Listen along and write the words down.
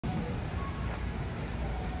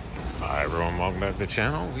Hi everyone, welcome back to the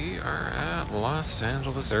channel. We are at Los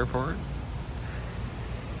Angeles Airport.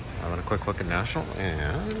 Having a quick look at National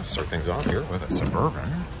and start things off here with a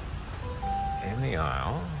Suburban in the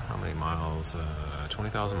aisle. How many miles?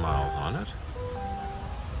 20,000 miles on it.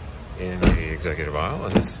 In the executive aisle,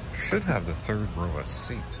 and this should have the third row of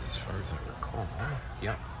seats as far as I recall.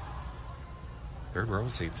 Yep. Third row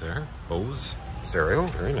of seats there. Bose stereo,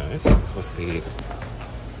 very nice. This must be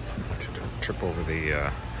trip over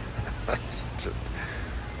the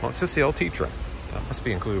well, it's just the LT trim. That must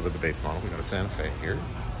be included with the base model. We got a Santa Fe here.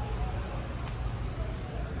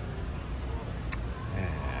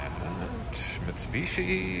 And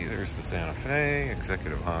Mitsubishi, there's the Santa Fe,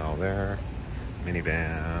 executive aisle there.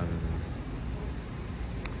 Minivan.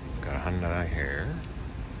 Got a Hyundai here.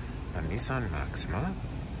 A Nissan Maxima.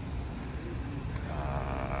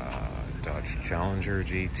 Dodge Challenger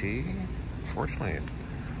GT. Fortunately,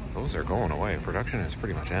 those are going away. Production has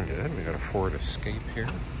pretty much ended. We got a Ford Escape here.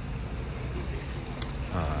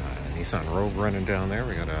 Nissan Rogue running down there.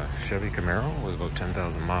 We got a Chevy Camaro with about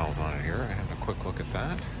 10,000 miles on it here. I had a quick look at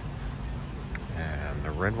that. And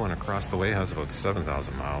the red one across the way has about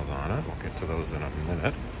 7,000 miles on it. We'll get to those in a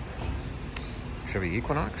minute. Chevy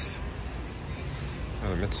Equinox.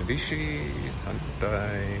 Another Mitsubishi.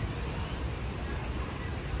 Hyundai.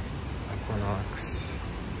 Equinox.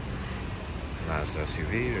 Mazda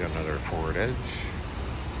SUV, we got another Ford Edge,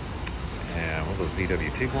 and one of those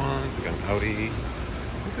VW Tiguans. We got an Audi. I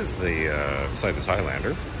think this is the beside this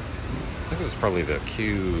Highlander. I think this is probably the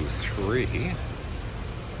Q3.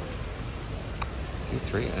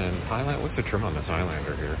 And Highlander. What's the trim on this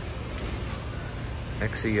Highlander here?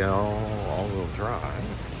 XEL all-wheel drive.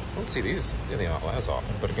 I don't see these in the aisle as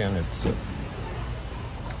often, but again, it's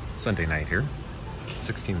Sunday night here.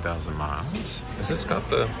 16,000 miles. Has this got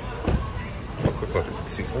the? Quick look and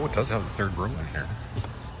see. Oh, it does have the third row in here.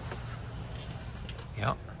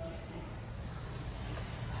 Yep.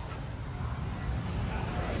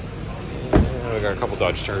 And we got a couple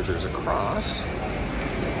Dodge Chargers across the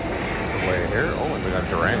way here. Oh, and we got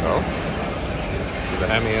Durango with a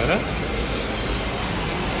Hemi in it.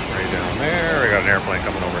 Right down there. We got an airplane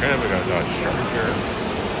coming overhead. We got a Dodge Charger.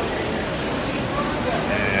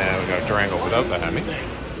 And we got a Durango without the Hemi.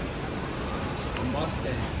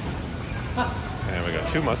 And we got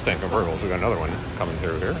two Mustang convertibles. We got another one coming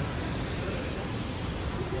through here.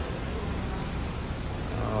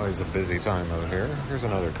 Always a busy time out here. Here's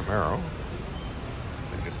another Camaro.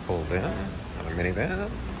 They just pulled in. Another minivan.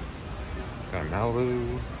 Got a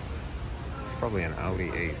Malibu. It's probably an Audi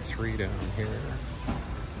A3 down here.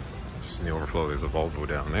 Just in the overflow, there's a Volvo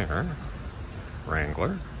down there.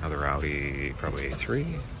 Wrangler. Another Audi, probably A3.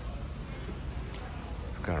 We've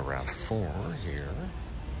got a RAV4 here.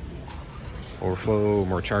 Overflow,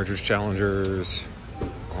 more Chargers, Challengers.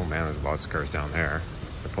 Oh man, there's lots of cars down there.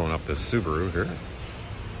 They're pulling up this Subaru here.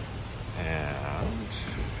 And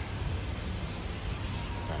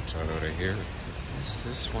back out of here. Is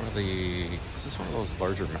this one of those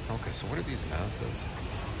larger? Okay, so what are these Mazdas?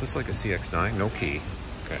 Is this like a CX-9? No key.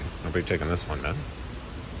 Okay, nobody taking this one then.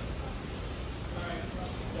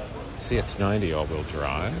 CX-90 all-wheel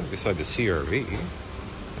drive beside the CR-V.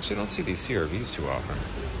 Actually, I don't see these CR-Vs too often.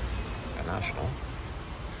 National.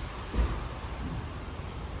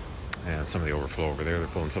 And some of the overflow over there, they're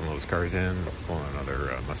pulling some of those cars in, pulling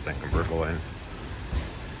another Mustang convertible in.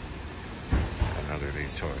 Another of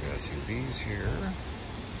these Toyota SUVs here.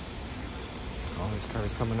 All these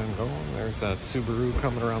cars coming and going. There's that Subaru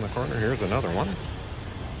coming around the corner. Here's another one. A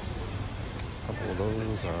couple of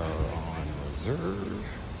those are on reserve.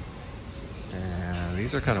 And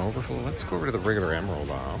these are kind of overflow. Let's go over to the regular Emerald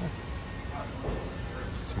aisle.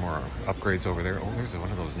 Some more upgrades over there. Oh, there's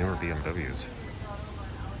one of those newer BMWs.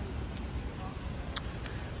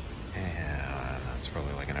 And that's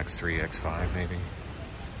probably like an X3, X5 maybe.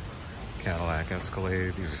 Cadillac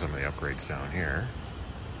Escalade. These are some of the upgrades down here.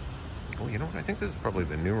 Oh, you know what? I think this is probably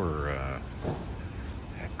the newer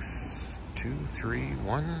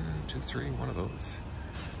X231, one of those.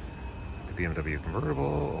 The BMW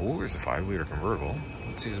convertible. Oh, there's a 5-liter convertible.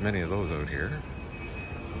 Don't see as many of those out here.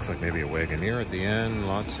 Looks like maybe a Wagoneer at the end.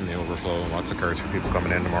 Lots in the overflow. Lots of cars for people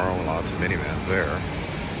coming in tomorrow. Lots of minivans there. A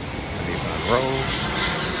Nissan Rogue.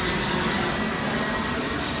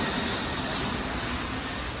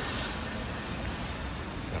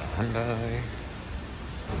 Got a Hyundai.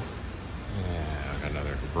 Yeah, got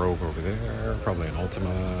another Rogue over there. Probably an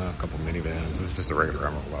Altima. A couple minivans. This is just a regular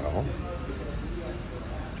Emerald aisle.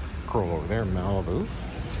 Corolla over there. Malibu.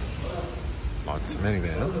 Lots of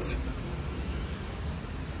minivans.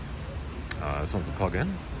 This one's a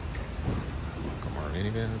plug-in. Couple more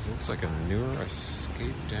minivans. Looks like a newer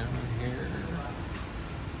Escape down here.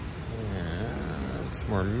 And some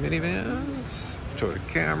more minivans. Toyota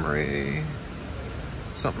Camry.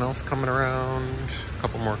 Something else coming around. A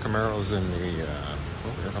couple more Camaros in the...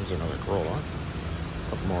 oh, here comes another Corolla. A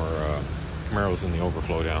couple more Camaros in the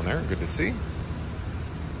overflow down there. Good to see.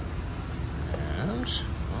 And,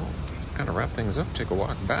 well, kind of wrap things up. Take a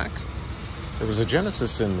walk back. There was a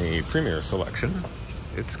Genesis in the Premier selection.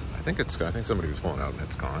 I think somebody was pulling out and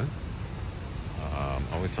it's gone.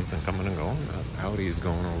 Always something coming and going. Audi's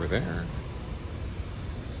going over there.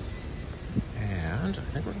 And I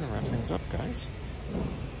think we're going to wrap things up, guys.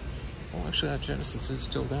 Oh, actually, that Genesis is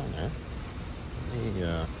still down there. Let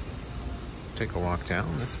me take a walk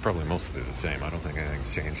down. This is probably mostly the same. I don't think anything's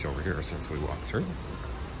changed over here since we walked through.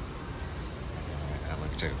 I'm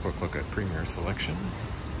going to take a quick look at Premier selection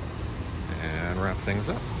and wrap things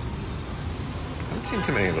up. I haven't seen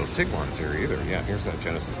too many of those Tiguans here either. Yeah, here's that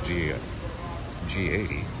Genesis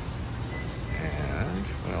G80. And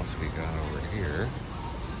what else we got over here?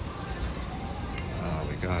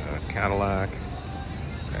 We got a Cadillac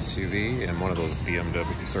SUV and one of those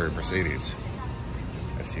Mercedes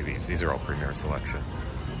SUVs. These are all Premier selection.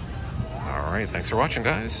 All right, thanks for watching,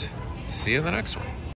 guys. See you in the next one.